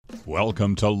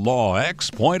Welcome to Law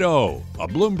X.0, a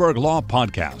Bloomberg Law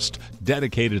podcast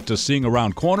dedicated to seeing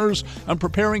around corners and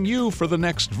preparing you for the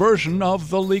next version of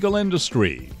the legal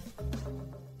industry.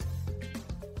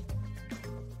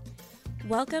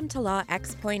 Welcome to Law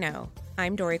X.0.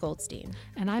 I'm Dory Goldstein.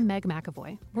 And I'm Meg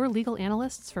McAvoy. We're legal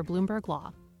analysts for Bloomberg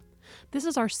Law. This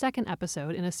is our second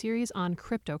episode in a series on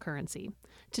cryptocurrency.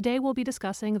 Today we'll be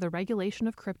discussing the regulation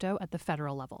of crypto at the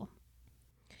federal level.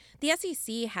 The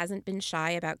SEC hasn't been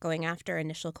shy about going after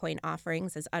initial coin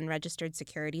offerings as unregistered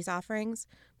securities offerings,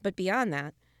 but beyond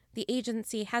that, the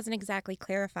agency hasn't exactly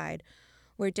clarified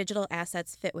where digital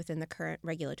assets fit within the current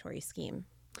regulatory scheme.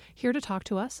 Here to talk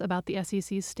to us about the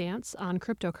SEC's stance on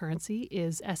cryptocurrency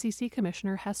is SEC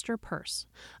Commissioner Hester Peirce.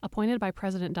 Appointed by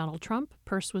President Donald Trump,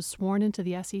 Peirce was sworn into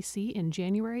the SEC in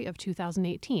January of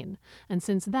 2018, and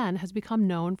since then has become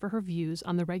known for her views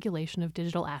on the regulation of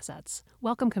digital assets.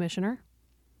 Welcome, Commissioner.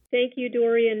 Thank you,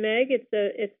 Dory and Meg.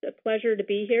 It's a pleasure to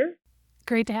be here.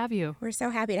 Great to have you. We're so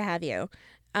happy to have you.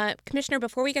 Commissioner,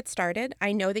 before we get started,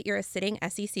 I know that you're a sitting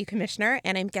SEC commissioner,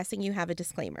 and I'm guessing you have a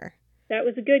disclaimer. That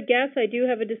was a good guess. I do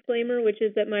have a disclaimer, which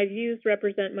is that my views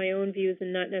represent my own views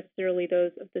and not necessarily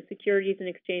those of the Securities and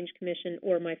Exchange Commission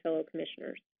or my fellow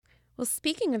commissioners. Well,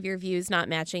 speaking of your views not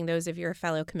matching those of your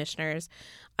fellow commissioners,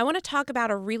 I want to talk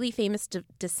about a really famous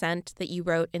dissent that you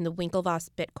wrote in the Winklevoss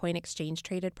Bitcoin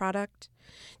exchange-traded product.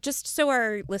 Just so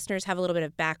our listeners have a little bit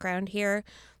of background here,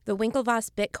 the Winklevoss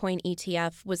Bitcoin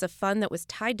ETF was a fund that was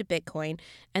tied to Bitcoin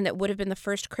and that would have been the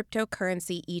first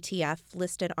cryptocurrency ETF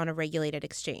listed on a regulated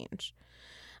exchange.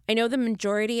 I know the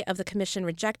majority of the commission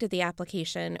rejected the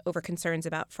application over concerns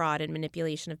about fraud and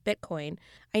manipulation of Bitcoin.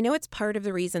 I know it's part of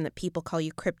the reason that people call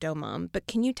you Crypto Mom, but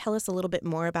can you tell us a little bit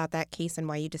more about that case and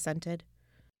why you dissented?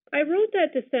 I wrote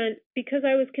that dissent because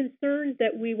I was concerned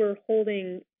that we were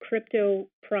holding crypto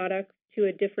products to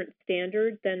a different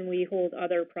standard than we hold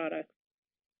other products.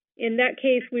 In that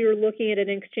case, we were looking at an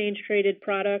exchange-traded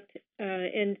product,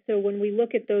 and so when we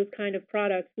look at those kind of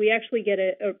products, we actually get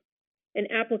an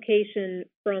application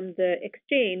from the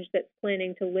exchange that's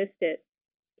planning to list it,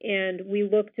 and we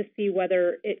look to see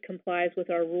whether it complies with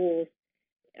our rules,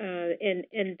 and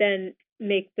then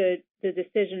make the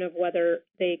decision of whether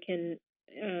they can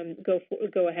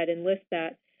go ahead and list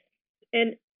that.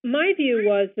 And my view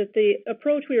was that the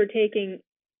approach we were taking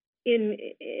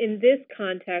in this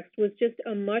context was just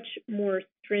a much more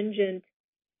stringent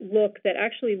look that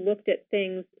actually looked at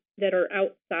things that are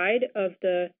outside of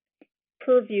the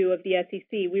purview of the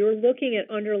SEC. We were looking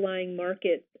at underlying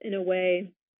markets in a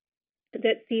way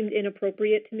that seemed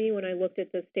inappropriate to me when I looked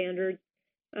at the standards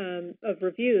of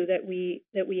review that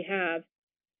we have.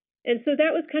 And so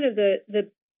that was kind of the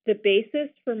basis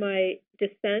for my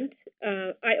dissent.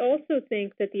 I also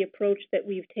think that the approach that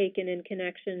we've taken in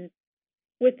connection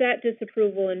with that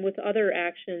disapproval and with other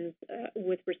actions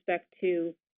with respect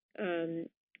to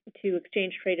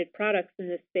exchange-traded products in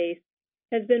this space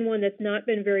has been one that's not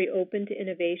been very open to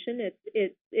innovation.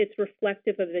 It's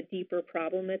reflective of a deeper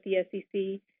problem at the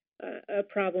SEC, a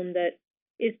problem that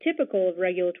is typical of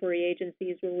regulatory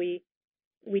agencies, where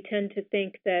we tend to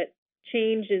think that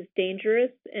change is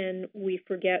dangerous, and we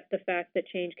forget the fact that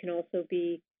change can also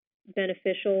be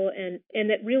beneficial, and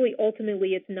that really ultimately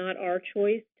it's not our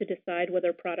choice to decide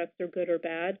whether products are good or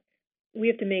bad. We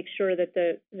have to make sure that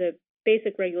the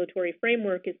basic regulatory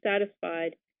framework is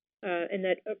satisfied, and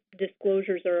that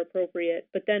disclosures are appropriate,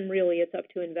 but then really it's up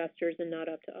to investors and not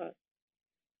up to us.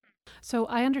 So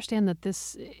I understand that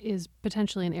this is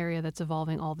potentially an area that's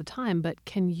evolving all the time, but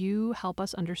can you help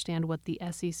us understand what the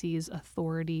SEC's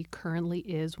authority currently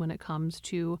is when it comes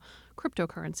to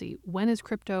cryptocurrency? When is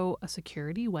crypto a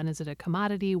security? When is it a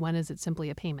commodity? When is it simply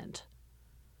a payment?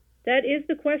 That is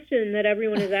the question that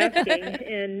everyone is asking,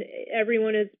 and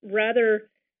everyone is rather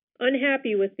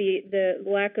unhappy with the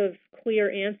lack of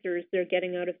clear answers they're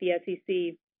getting out of the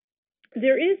SEC.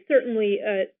 There is certainly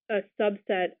a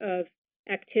subset of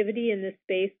activity in this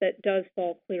space that does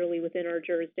fall clearly within our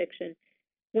jurisdiction.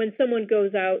 When someone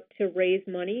goes out to raise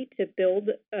money to build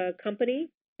a company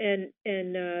and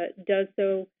does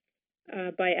so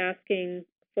by asking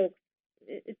folks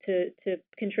to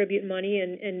contribute money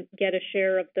and get a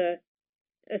share of the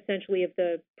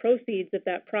proceeds of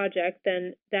that project,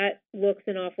 then that looks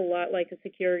an awful lot like a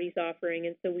securities offering,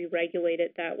 and so we regulate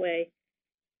it that way.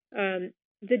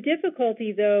 The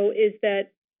difficulty, though, is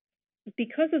that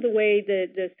because of the way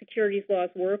the securities laws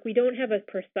work, we don't have a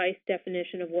precise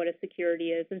definition of what a security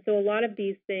is. And so a lot of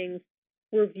these things,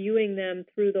 we're viewing them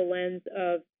through the lens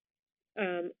of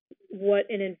what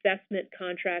an investment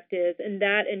contract is. And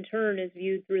that, in turn, is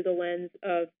viewed through the lens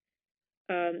of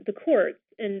the courts.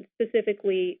 And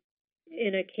specifically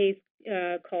in a case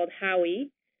called Howey,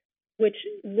 which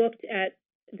looked at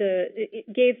it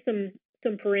gave some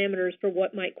parameters for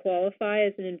what might qualify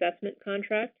as an investment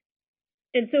contract.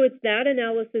 And so it's that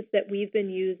analysis that we've been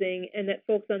using and that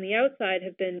folks on the outside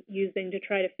have been using to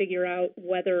try to figure out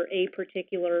whether a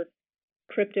particular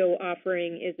crypto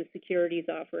offering is a securities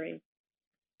offering.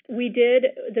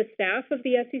 The staff of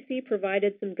the SEC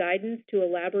provided some guidance to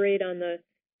elaborate on the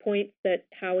points that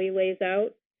Howie lays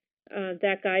out.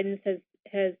 That guidance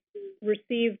has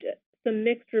received some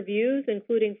mixed reviews,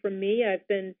 including from me. I've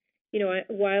been,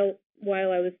 while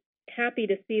I was happy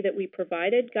to see that we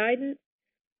provided guidance,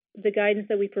 the guidance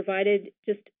that we provided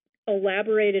just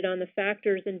elaborated on the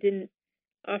factors and didn't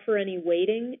offer any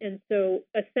weighting. And so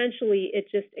essentially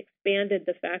it just expanded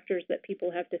the factors that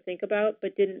people have to think about,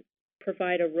 but didn't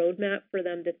provide a roadmap for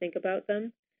them to think about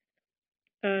them.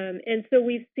 And so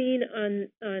we've seen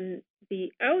on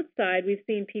the outside, we've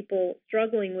seen people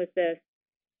struggling with this.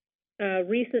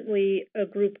 Recently, a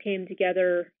group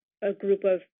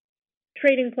of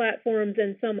trading platforms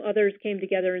and some others came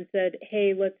together and said,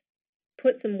 hey, let's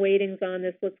put some weightings on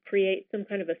this. Let's create some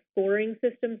kind of a scoring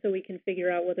system so we can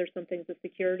figure out whether something's a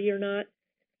security or not.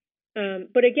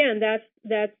 But again,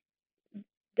 that's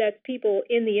people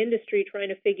in the industry trying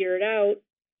to figure it out,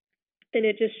 and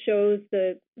it just shows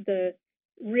the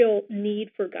real need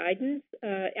for guidance.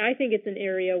 I think it's an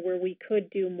area where we could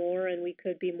do more and we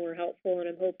could be more helpful, and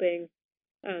I'm hoping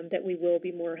that we will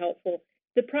be more helpful.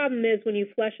 The problem is when you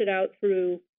flesh it out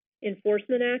through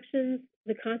enforcement actions,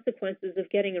 the consequences of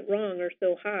getting it wrong are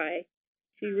so high.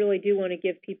 So you really do want to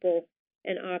give people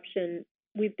an option.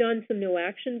 We've done some no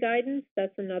action guidance.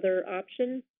 That's another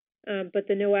option. But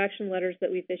the no action letters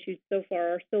that we've issued so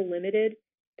far are so limited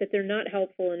that they're not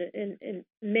helpful and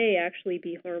may actually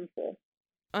be harmful.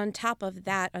 On top of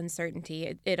that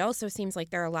uncertainty, it also seems like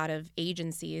there are a lot of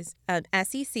agencies,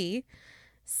 SEC,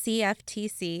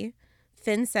 CFTC,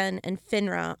 FinCEN, and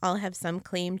FINRA all have some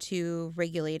claim to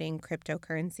regulating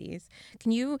cryptocurrencies.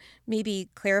 Can you maybe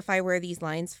clarify where these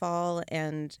lines fall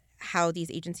and how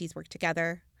these agencies work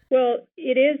together? Well,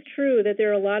 it is true that there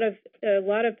are a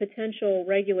lot of potential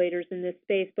regulators in this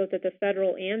space, both at the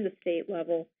federal and the state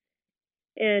level.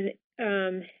 And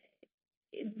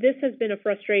this has been a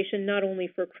frustration not only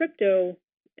for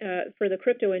the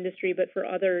crypto industry, but for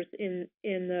others in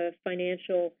the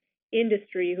financial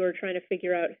industry who are trying to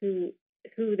figure out who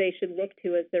they should look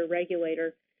to as their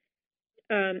regulator.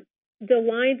 The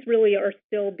lines really are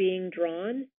still being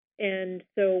drawn, and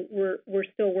so we're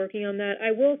still working on that.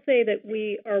 I will say that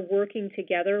we are working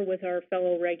together with our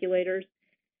fellow regulators.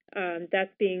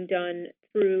 That's being done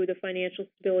through the Financial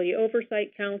Stability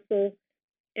Oversight Council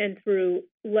and through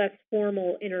less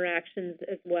formal interactions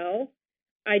as well.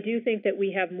 I do think that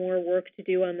we have more work to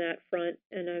do on that front,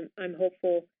 and I'm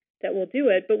hopeful that we'll do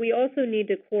it. But we also need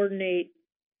to coordinate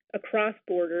across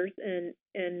borders, and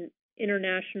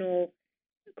international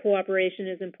cooperation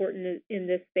is important in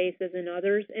this space as in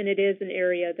others, and it is an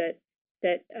area that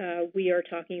we are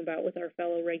talking about with our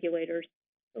fellow regulators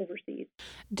overseas.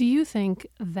 Do you think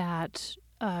that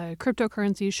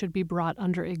cryptocurrencies should be brought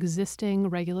under existing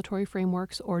regulatory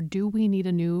frameworks, or do we need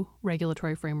a new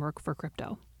regulatory framework for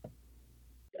crypto?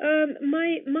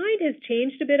 My mind has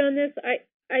changed a bit on this.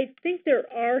 I think there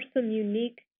are some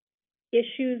unique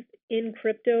issues in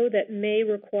crypto that may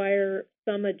require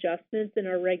some adjustments in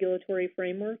our regulatory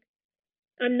framework.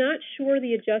 I'm not sure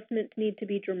the adjustments need to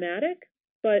be dramatic,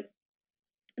 but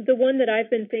the one that I've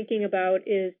been thinking about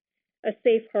is a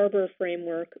safe harbor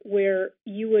framework where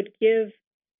you'd give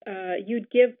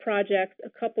projects a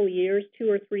couple years, 2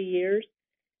 or 3 years,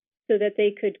 so that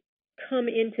they could come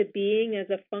into being as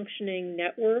a functioning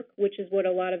network, which is what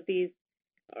a lot of these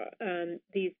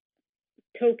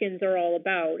tokens are all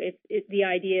about. The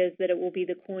idea is that it will be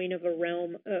the coin of a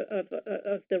realm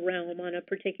of the realm on a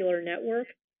particular network,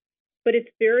 but it's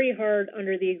very hard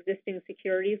under the existing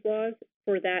securities laws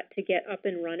for that to get up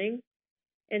and running.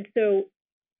 And so,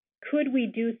 could we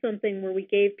do something where we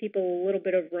gave people a little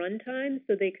bit of runtime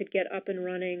so they could get up and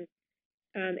running,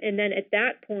 and then at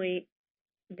that point,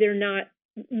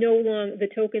 the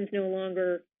tokens no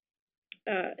longer.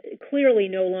 Clearly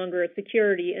no longer a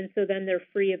security, and so then they're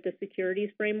free of the securities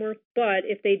framework. But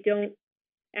if they don't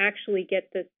actually get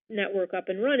the network up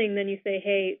and running, then you say,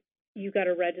 hey, you got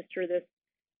to register this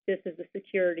as a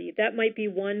security. That might be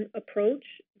one approach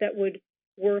that would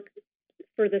work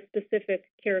for the specific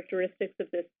characteristics of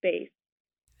this space.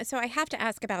 So I have to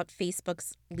ask about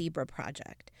Facebook's Libra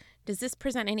project. Does this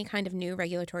present any kind of new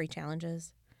regulatory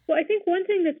challenges? Well, I think one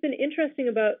thing that's been interesting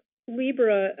about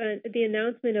Libra, the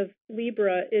announcement of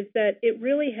Libra, is that it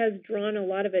really has drawn a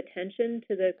lot of attention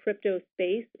to the crypto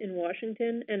space in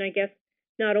Washington, and I guess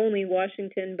not only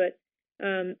Washington, but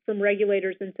from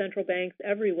regulators and central banks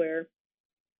everywhere.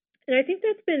 And I think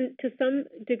that's been, to some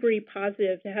degree,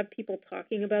 positive to have people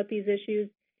talking about these issues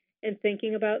and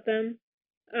thinking about them.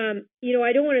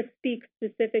 I don't want to speak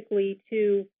specifically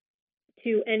to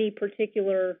any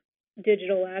particular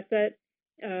digital asset.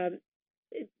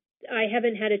 I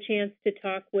haven't had a chance to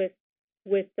talk with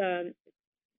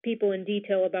people in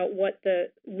detail about what the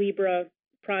Libra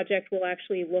project will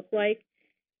actually look like.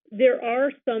 There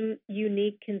are some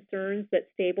unique concerns that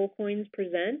stablecoins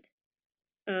present,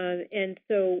 and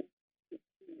so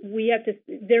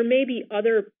there may be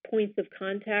other points of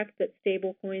contact that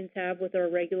stablecoins have with our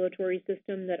regulatory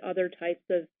system that other types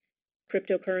of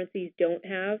cryptocurrencies don't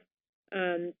have.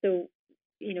 So,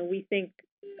 we think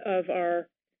of our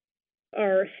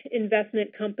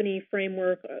investment company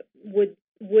framework.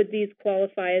 Would these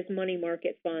qualify as money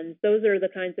market funds? Those are the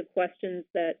kinds of questions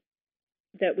that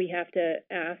we have to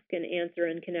ask and answer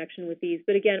in connection with these.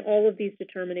 But again, all of these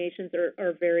determinations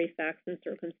are very facts and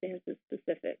circumstances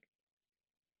specific.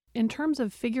 In terms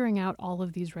of figuring out all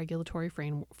of these regulatory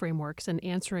frameworks and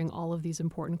answering all of these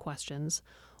important questions,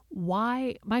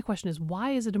 my question is,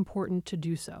 why is it important to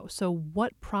do so? So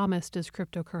what promise does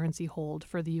cryptocurrency hold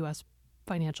for the U.S.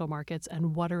 financial markets,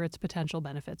 and what are its potential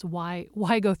benefits? Why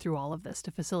go through all of this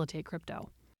to facilitate crypto?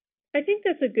 I think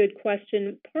that's a good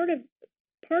question. Part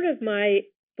of my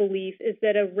belief is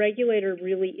that a regulator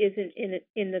really isn't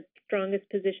in the strongest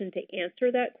position to answer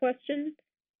that question.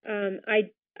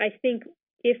 I think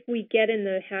if we get in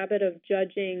the habit of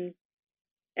judging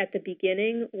at the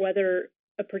beginning whether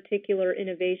a particular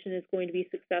innovation is going to be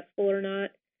successful or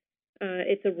not,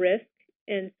 it's a risk.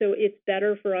 And so it's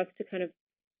better for us to kind of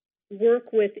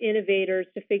work with innovators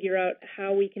to figure out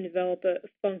how we can develop a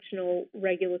functional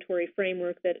regulatory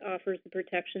framework that offers the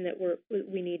protection that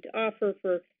we need to offer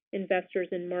for investors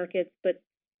and markets, but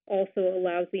also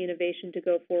allows the innovation to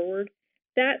go forward.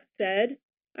 That said,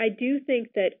 I do think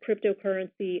that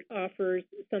cryptocurrency offers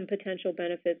some potential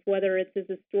benefits, whether it's as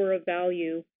a store of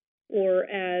value or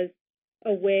as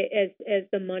a way, as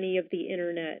the money of the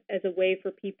internet, as a way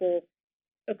for people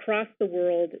across the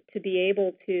world to be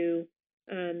able to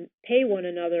pay one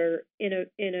another in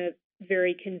a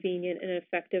very convenient and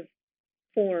effective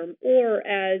form, or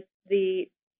as the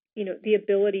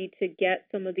ability to get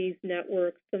some of these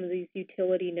networks, some of these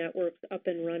utility networks up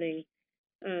and running,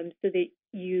 so that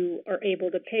you are able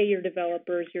to pay your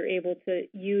developers, you're able to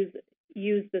use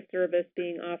the service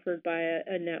being offered by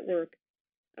a network,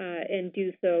 and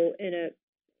do so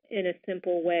in a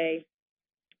simple way.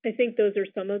 I think those are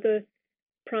some of the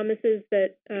promises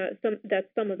that's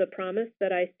some of the promise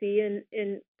that I see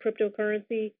in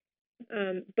cryptocurrency.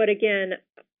 But again,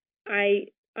 I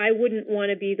wouldn't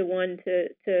want to be the one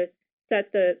to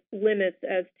set the limits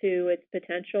as to its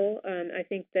potential. I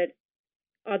think that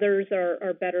others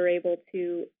are better able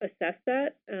to assess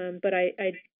that. But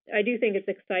I do think it's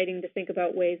exciting to think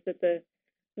about ways that the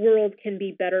world can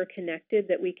be better connected,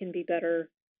 that we can be better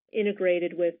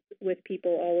integrated with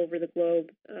people all over the globe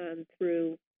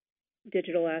through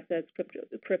digital assets,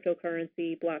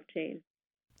 cryptocurrency, blockchain.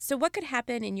 So what could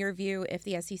happen, in your view, if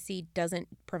the SEC doesn't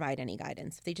provide any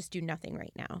guidance, if they just do nothing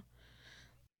right now?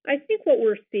 I think what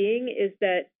we're seeing is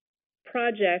that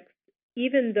projects,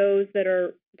 even those that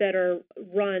are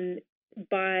run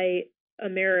by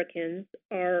Americans,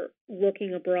 are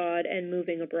looking abroad and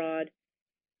moving abroad.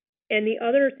 And the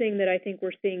other thing that I think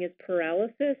we're seeing is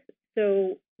paralysis.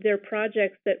 So there are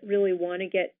projects that really want to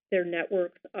get their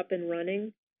networks up and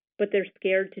running, but they're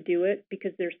scared to do it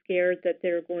because they're scared that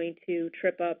they're going to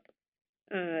trip up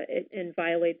and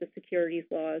violate the securities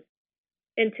laws.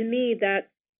 And to me,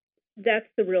 that's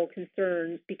the real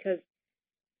concern, because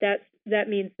that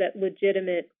means that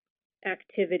legitimate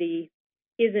activity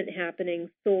isn't happening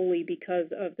solely because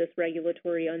of this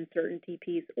regulatory uncertainty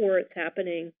piece, or it's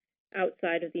happening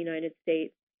outside of the United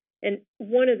States. And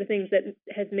one of the things that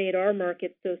has made our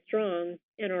market so strong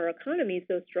and our economy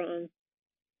so strong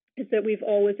is that we've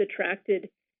always attracted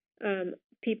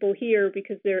people here,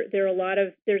 because there's a lot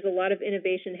of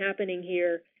innovation happening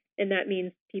here, and that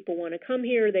means people want to come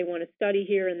here, they want to study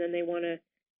here, and then they want to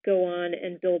go on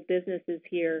and build businesses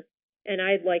here. And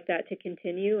I'd like that to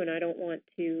continue, and I don't want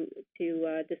to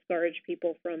discourage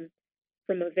people from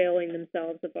availing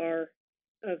themselves of our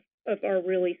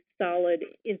really solid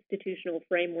institutional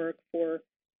framework for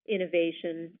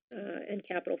innovation and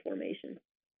capital formation.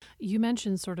 You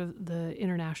mentioned sort of the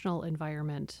international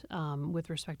environment with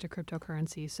respect to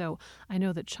cryptocurrency. So I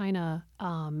know that China,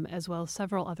 as well as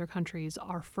several other countries,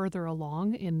 are further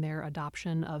along in their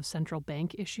adoption of central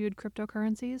bank-issued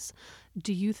cryptocurrencies.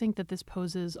 Do you think that this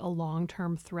poses a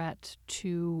long-term threat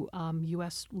to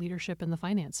U.S. leadership in the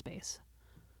finance space?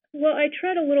 Well, I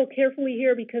tread a little carefully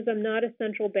here because I'm not a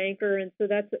central banker, and so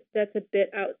that's a bit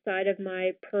outside of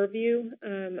my purview.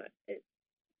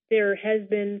 There has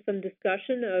been some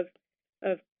discussion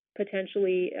of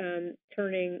potentially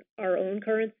turning our own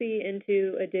currency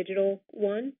into a digital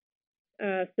one,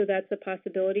 so that's a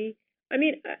possibility. I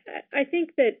mean, I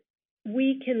think that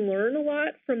we can learn a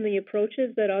lot from the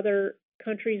approaches that other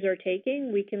countries are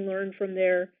taking. We can learn from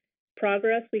their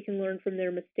progress. We can learn from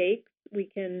their mistakes. We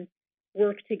can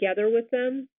work together with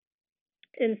them.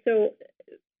 And so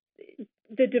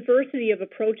the diversity of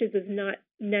approaches is not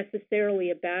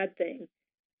necessarily a bad thing.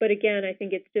 But again, I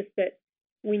think it's just that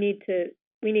we need to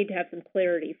have some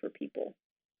clarity for people.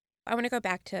 I want to go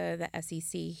back to the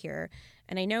SEC here.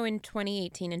 And I know in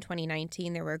 2018 and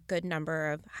 2019, there were a good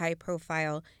number of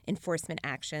high-profile enforcement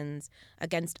actions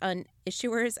against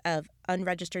issuers of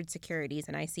unregistered securities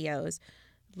and ICOs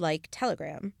like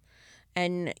Telegram.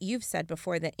 And you've said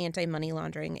before that anti-money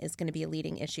laundering is going to be a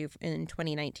leading issue in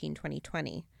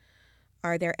 2019-2020.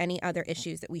 Are there any other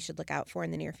issues that we should look out for in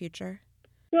the near future?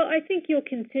 Well, I think you'll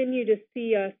continue to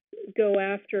see us go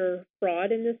after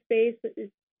fraud in this space.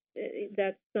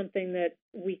 That's something that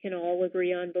we can all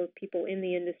agree on, both people in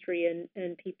the industry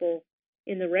and people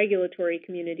in the regulatory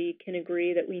community can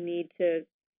agree that we need to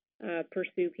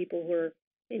pursue people who are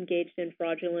engaged in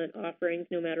fraudulent offerings,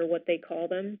 no matter what they call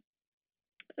them.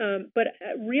 But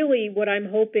really what I'm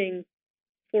hoping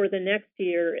for the next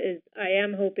year is I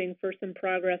am hoping for some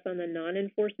progress on the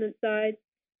non-enforcement side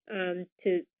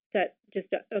to set just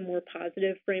a more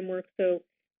positive framework. So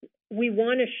we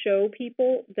want to show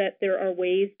people that there are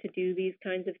ways to do these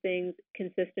kinds of things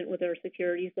consistent with our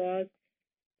securities laws.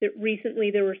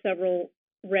 Recently, there were several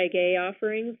Reg A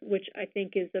offerings, which I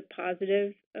think is a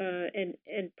positive, and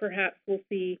perhaps we'll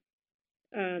see,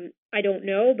 I don't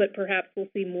know, but perhaps we'll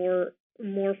see more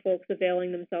folks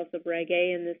availing themselves of Reg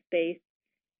A in this space.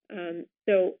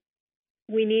 So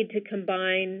we need to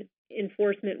combine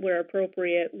enforcement where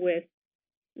appropriate with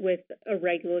a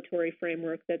regulatory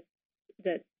framework that's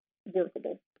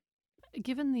workable.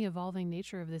 Given the evolving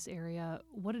nature of this area,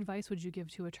 what advice would you give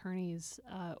to attorneys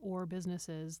or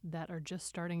businesses that are just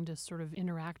starting to sort of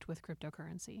interact with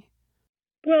cryptocurrency?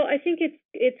 Well, I think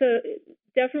it's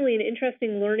definitely an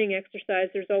interesting learning exercise.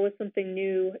 There's always something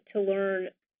new to learn.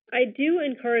 I do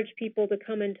encourage people to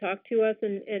come and talk to us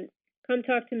and come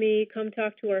talk to me, come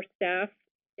talk to our staff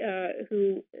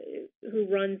who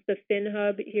runs the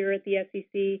FinHub here at the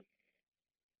SEC.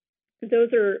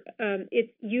 Those are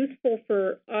it's useful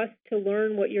for us to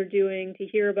learn what you're doing, to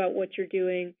hear about what you're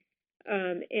doing,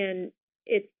 and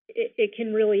it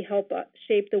can really help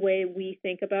shape the way we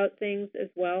think about things as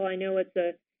well. I know it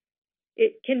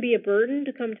can be a burden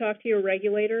to come talk to your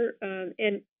regulator,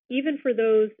 and even for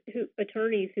those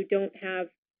attorneys who don't have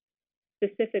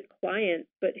specific clients,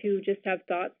 but who just have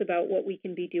thoughts about what we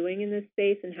can be doing in this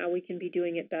space and how we can be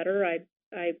doing it better.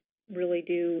 I really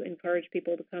do encourage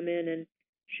people to come in and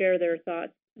share their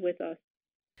thoughts with us.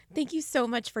 Thank you so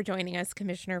much for joining us,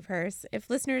 Commissioner Peirce. If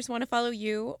listeners want to follow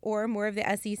you or more of the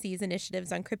SEC's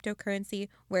initiatives on cryptocurrency,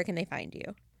 where can they find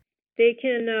you? They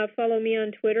can follow me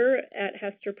on Twitter at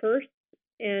Hester Peirce,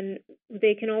 and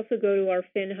they can also go to our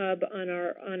FinHub on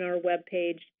our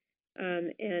webpage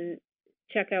and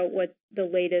check out what the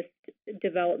latest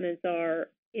developments are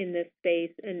in this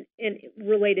space and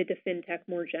related to fintech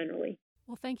more generally.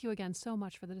 Well, thank you again so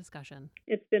much for the discussion.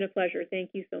 It's been a pleasure.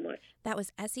 Thank you so much. That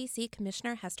was SEC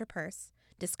Commissioner Hester Peirce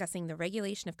discussing the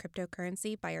regulation of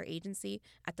cryptocurrency by our agency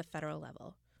at the federal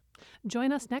level.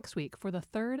 Join us next week for the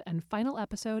third and final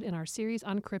episode in our series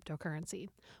on cryptocurrency.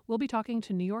 We'll be talking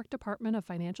to New York Department of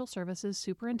Financial Services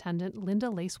Superintendent Linda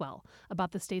Lacewell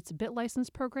about the state's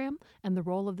BitLicense program and the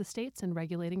role of the states in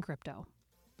regulating crypto.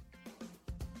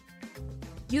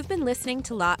 You've been listening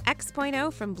to Law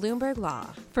X.0 from Bloomberg Law.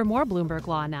 For more Bloomberg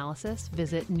Law analysis,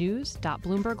 visit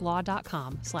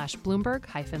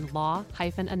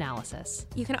news.bloomberglaw.com/Bloomberg-law-analysis.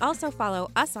 You can also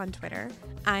follow us on Twitter.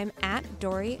 I'm at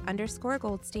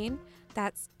Dori_Goldstein.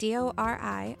 That's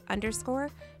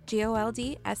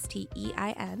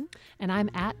DORI_GOLDSTEIN. And I'm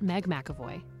at Meg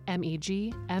McEvoy,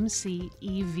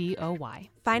 MEGMCEVOY.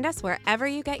 Find us wherever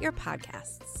you get your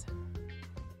podcasts.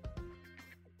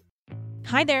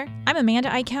 Hi there, I'm Amanda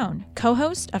Icone,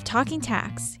 co-host of Talking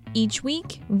Tax. Each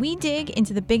week, we dig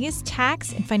into the biggest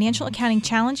tax and financial accounting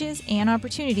challenges and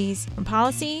opportunities from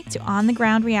policy to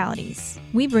on-the-ground realities.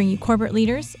 We bring you corporate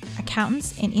leaders,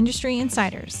 accountants, and industry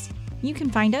insiders. You can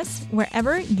find us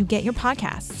wherever you get your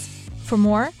podcasts. For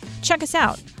more, check us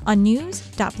out on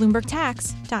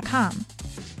news.bloombergtax.com.